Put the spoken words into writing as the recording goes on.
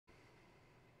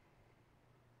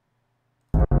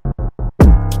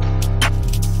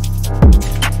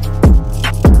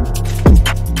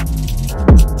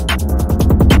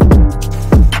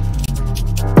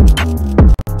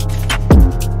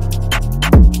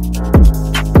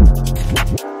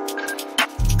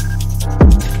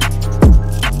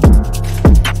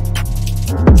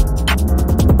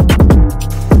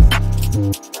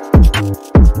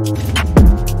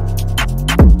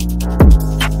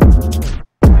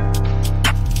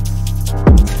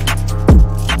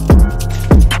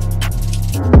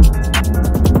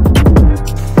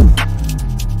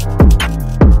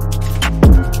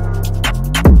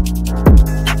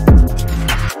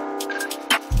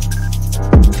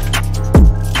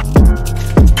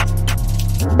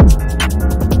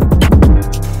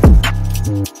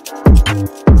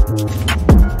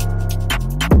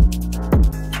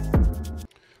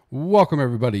Welcome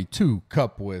everybody to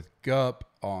Cup with Gup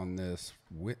on this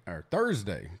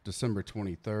Thursday, December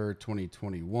 23rd,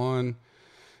 2021,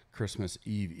 Christmas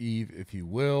Eve, if you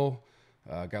will.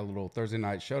 Got a little Thursday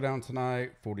night showdown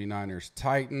tonight, 49ers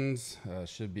Titans.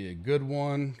 Should be a good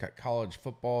one. Got college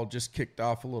football just kicked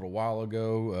off a little while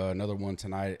ago. Another one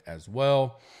tonight as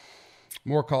well.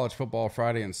 More college football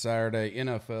Friday and Saturday,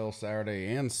 NFL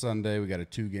Saturday and Sunday. We got a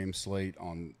 2-game slate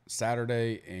on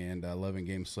Saturday and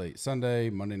 11-game slate Sunday,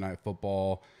 Monday Night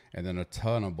Football, and then a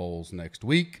ton of bowls next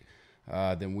week.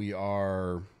 Then we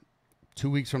are 2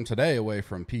 weeks from today away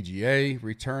from PGA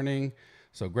returning.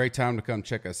 So great time to come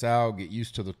check us out, get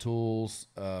used to the tools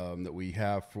that we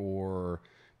have for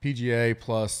PGA,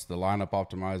 plus the lineup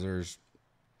optimizers,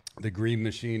 the green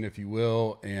machine, if you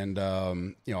will, and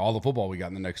all the football we got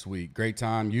in the next week. Great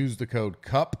time. Use the code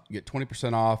CUP, get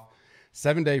 20% off,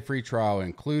 7-day free trial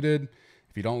included.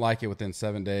 If you don't like it within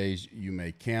 7 days, you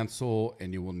may cancel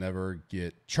and you will never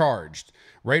get charged.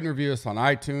 Rate and review us on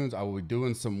iTunes. I will be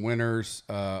doing some winners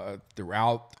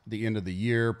throughout the end of the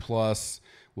year. Plus,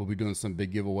 we'll be doing some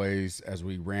big giveaways as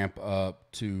we ramp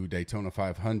up to Daytona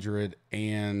 500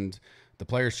 and the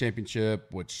Players Championship,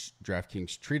 which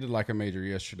Draftkings treated like a major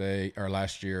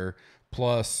last year,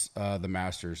 plus the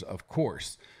Masters, of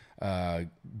course.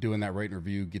 Doing that rate and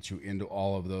review gets you into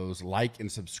all of those. Like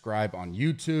and subscribe on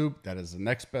YouTube. That is the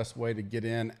next best way to get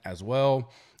in as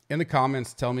well. In the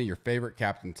comments, tell me your favorite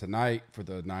captain tonight for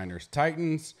the Niners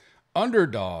Titans.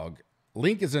 Underdog.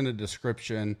 Link is in the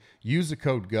description. Use the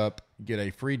code GUP. Get a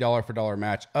free dollar for dollar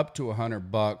match up to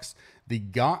 $100. The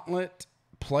Gauntlet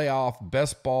playoff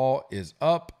best ball is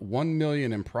up. $1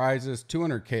 million in prizes,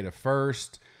 $200K to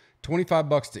first,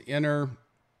 $25 to enter.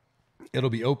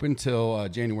 It'll be open till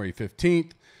January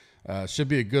 15th. Should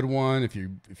be a good one if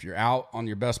you're out on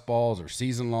your best balls or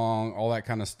season long, all that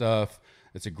kind of stuff.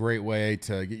 It's a great way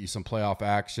to get you some playoff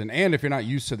action. And if you're not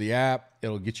used to the app,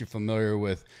 it'll get you familiar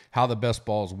with how the best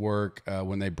balls work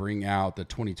when they bring out the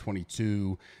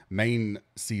 2022 main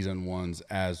season ones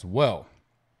as well.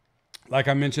 Like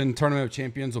I mentioned, Tournament of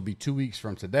Champions will be 2 weeks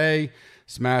from today.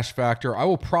 Smash Factor. I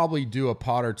will probably do a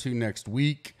pot or two next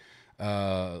week.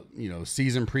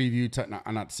 Season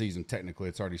preview. Not season, technically.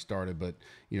 It's already started. But,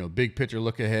 big picture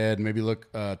look ahead. Maybe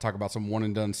talk about some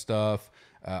one-and-done stuff.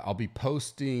 I'll be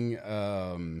posting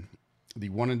the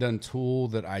one-and-done tool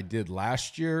that I did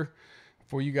last year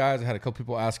for you guys. I had a couple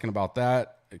people asking about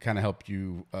that. It kind of helped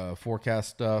you forecast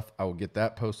stuff. I will get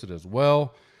that posted as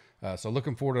well. So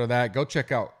looking forward to that. Go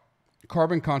check out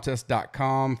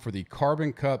carboncontest.com for the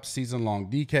Carbon Cup season-long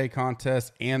DK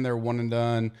contest and their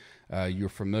one-and-done. You're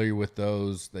familiar with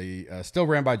those. They still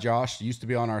ran by Josh. Used to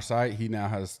be on our site. He now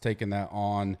has taken that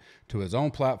on to his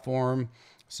own platform.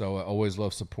 So I always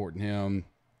love supporting him.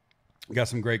 Got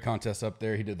some great contests up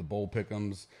there. He did the bowl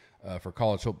pick'ems for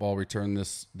college football return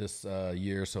this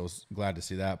year. So I was glad to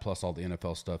see that, plus all the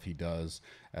NFL stuff he does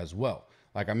as well.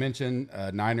 Like I mentioned,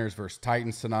 Niners versus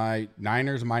Titans tonight.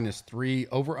 Niners -3,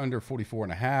 over under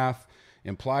 44.5.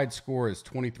 Implied score is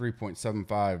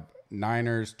 23.75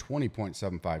 Niners,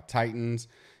 20.75 Titans.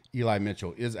 Eli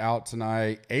Mitchell is out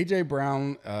tonight. A.J.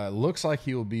 Brown looks like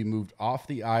he will be moved off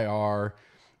the IR,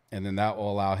 and then that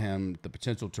will allow him the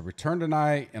potential to return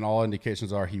tonight, and all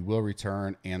indications are he will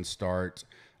return and start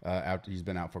after he's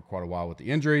been out for quite a while with the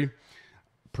injury.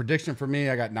 Prediction for me,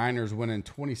 I got Niners winning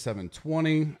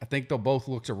 27-20. I think they'll both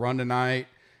look to run tonight.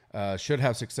 Should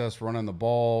have success running the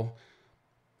ball.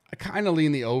 I kind of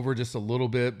lean the over just a little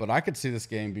bit, but I could see this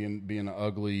game being an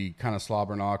ugly kind of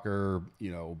slobber knocker,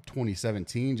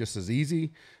 2017 just as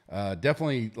easy.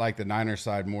 Definitely like the Niners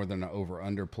side more than an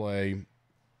over-under play.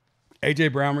 A.J.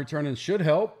 Brown returning should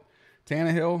help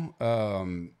Tannehill.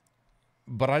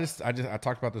 But I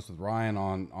talked about this with Ryan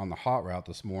on the hot route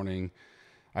this morning.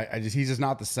 He's just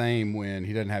not the same when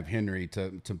he doesn't have Henry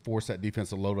to force that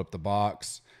defense to load up the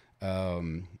box.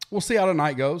 We'll see how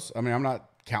tonight goes. I mean, I'm not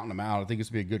counting them out. I think it's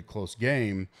going to be a good, close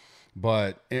game.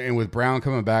 But with Brown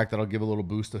coming back, that'll give a little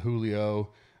boost to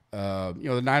Julio.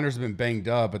 The Niners have been banged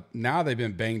up, but now they've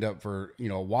been banged up for,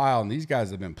 a while, and these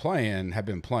guys have been playing.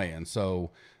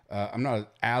 So I'm not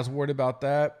as worried about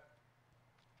that.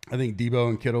 I think Debo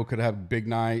and Kittle could have big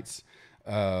nights.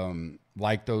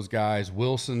 Like those guys.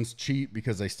 Wilson's cheap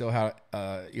because they still have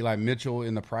Eli Mitchell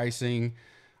in the pricing.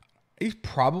 He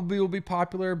probably will be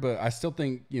popular, but I still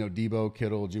think, Debo,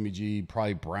 Kittle, Jimmy G,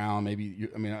 probably Brown, maybe.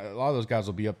 A lot of those guys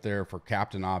will be up there for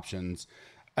captain options.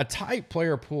 A tight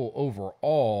player pool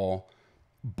overall,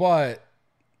 but,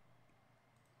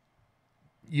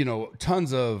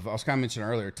 tons of, I was kind of mentioning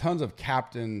earlier, tons of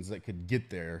captains that could get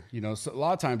there. So a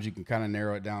lot of times you can kind of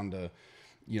narrow it down to,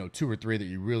 2 or 3 that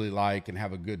you really like and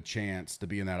have a good chance to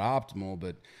be in that optimal.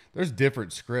 But there's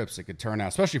different scripts that could turn out,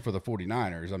 especially for the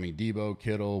 49ers. I mean, Debo,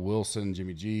 Kittle, Wilson,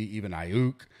 Jimmy G, even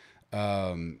Ayuk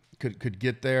could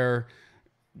get there.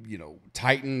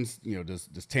 Titans, does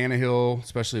Tannehill,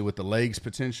 especially with the legs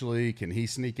potentially, can he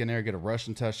sneak in there, get a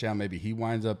rushing touchdown? Maybe he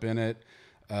winds up in it.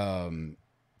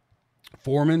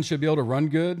 Foreman should be able to run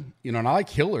good, and I like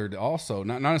Hillard also,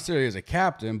 not necessarily as a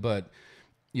captain, but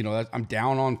I'm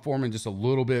down on Foreman just a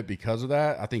little bit because of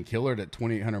that. I think Hillard at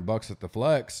 $2,800 at the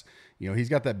flex, he's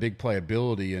got that big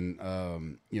playability, and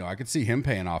I could see him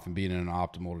paying off and being in an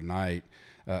optimal tonight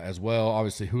as well.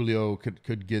 Obviously, Julio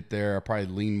could get there. I probably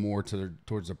lean more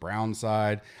towards the Brown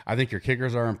side. I think your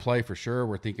kickers are in play for sure.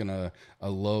 We're thinking a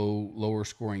lower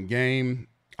scoring game.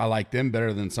 I like them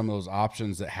better than some of those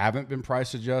options that haven't been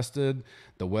price adjusted.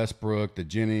 The Westbrook, the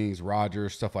Jennings,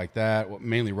 Rodgers, stuff like that. Well,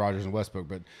 mainly Rodgers and Westbrook,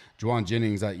 but Juwan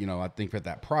Jennings, I think at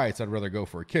that price, I'd rather go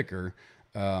for a kicker,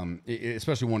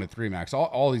 especially 1 to 3 max.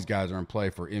 All these guys are in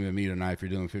play for MME tonight if you're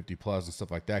doing 50 plus and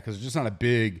stuff like that, because it's just not a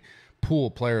big pool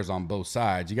of players on both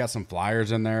sides. You got some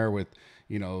flyers in there with,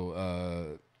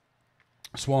 Swam,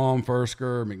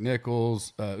 Fursker,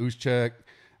 McNichols, Uschek,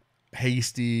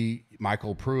 Hasty,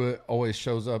 Michael Pruitt always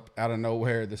shows up out of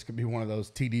nowhere. This could be one of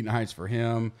those TD nights for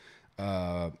him.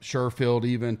 Sherfield,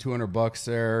 even $200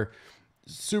 there.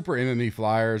 Super MME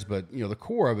flyers, but the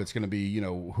core of it's going to be,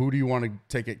 who do you want to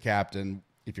take at captain?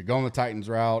 If you're going the Titans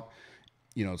route,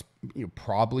 it's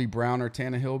probably Brown or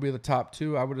Tannehill will be the top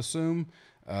 2, I would assume.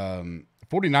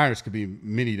 49ers could be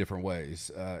many different ways.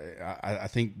 I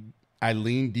think I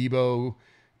lean Debo,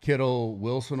 Kittle,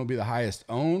 Wilson will be the highest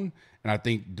owned, and I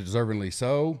think deservingly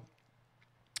so.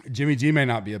 Jimmy G may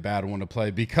not be a bad one to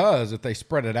play, because if they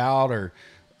spread it out, or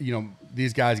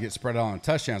these guys get spread out on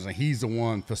touchdowns, and he's the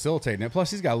one facilitating it.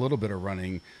 Plus, he's got a little bit of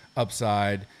running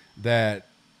upside that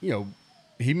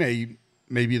he may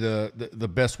be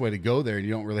the best way to go there. And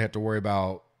you don't really have to worry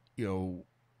about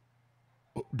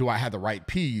do I have the right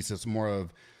piece? It's more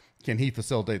of, can he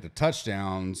facilitate the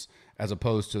touchdowns, as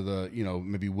opposed to the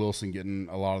maybe Wilson getting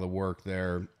a lot of the work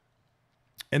there.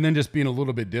 And then just being a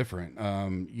little bit different.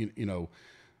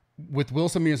 With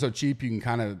Wilson being so cheap, you can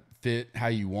kind of fit how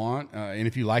you want. And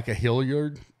if you like a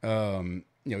Hilliard, I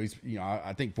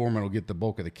think Foreman will get the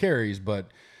bulk of the carries, but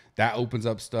that opens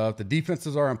up stuff. The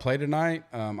defenses are in play tonight.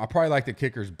 I probably like the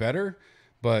kickers better,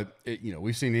 but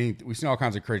we've seen all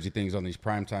kinds of crazy things on these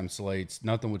primetime slates.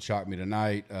 Nothing would shock me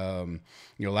tonight.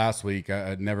 Last week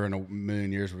I'd never in a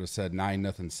million years would have said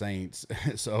 9-0 Saints.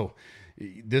 So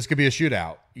this could be a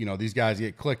shootout. These guys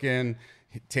get clicking.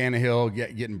 Tannehill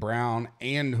getting Brown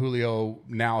and Julio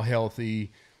now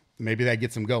healthy. Maybe that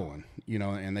gets them going,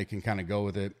 and they can kind of go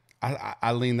with it.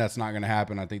 I lean that's not going to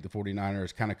happen. I think the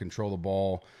 49ers kind of control the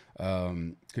ball,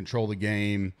 control the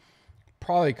game,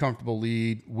 probably a comfortable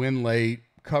lead, win late,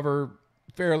 cover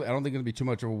fairly. I don't think it'll be too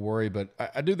much of a worry, but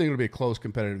I do think it'll be a close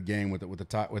competitive game with the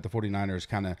 49ers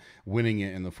kind of winning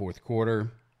it in the fourth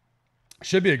quarter.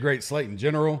 Should be a great slate in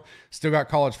general. Still got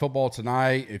college football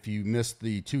tonight. If you missed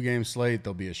the 2-game slate,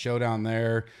 there'll be a showdown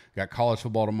there. Got college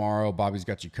football tomorrow. Bobby's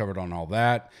got you covered on all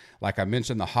that. Like I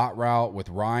mentioned, the hot route with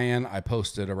Ryan, I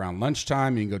posted around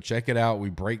lunchtime. You can go check it out. We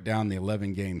break down the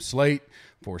 11-game slate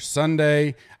for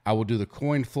Sunday. I will do the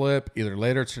coin flip either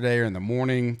later today or in the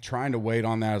morning, trying to wait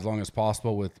on that as long as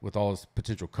possible with all this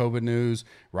potential COVID news.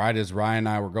 Right as Ryan and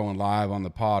I were going live on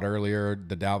the pod earlier,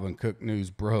 the Dalvin Cook news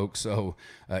broke. So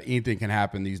anything can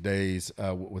happen these days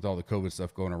with all the COVID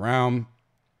stuff going around.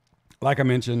 Like I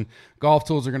mentioned, golf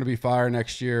tools are going to be fire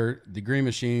next year. The green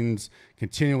machines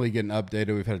continually getting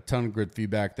updated. We've had a ton of good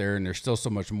feedback there, and there's still so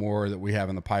much more that we have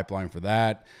in the pipeline for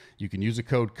that. You can use the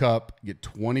code CUP, get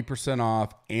 20%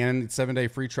 off, and 7-day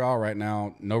free trial right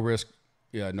now. No risk,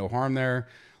 no harm there.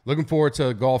 Looking forward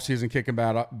to golf season kicking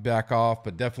back off,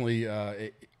 but definitely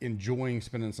enjoying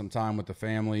spending some time with the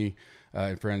family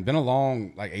and friends. Been a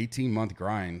long, 18-month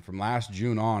grind. From last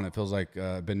June on, it feels like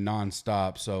been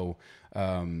nonstop. So,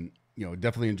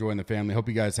 definitely enjoying the family. Hope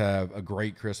you guys have a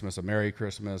great Christmas, a Merry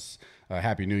Christmas,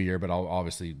 Happy New Year, but I'll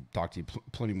obviously talk to you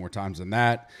plenty more times than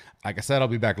that. Like I said, I'll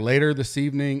be back later this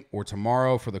evening or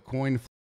tomorrow for the coin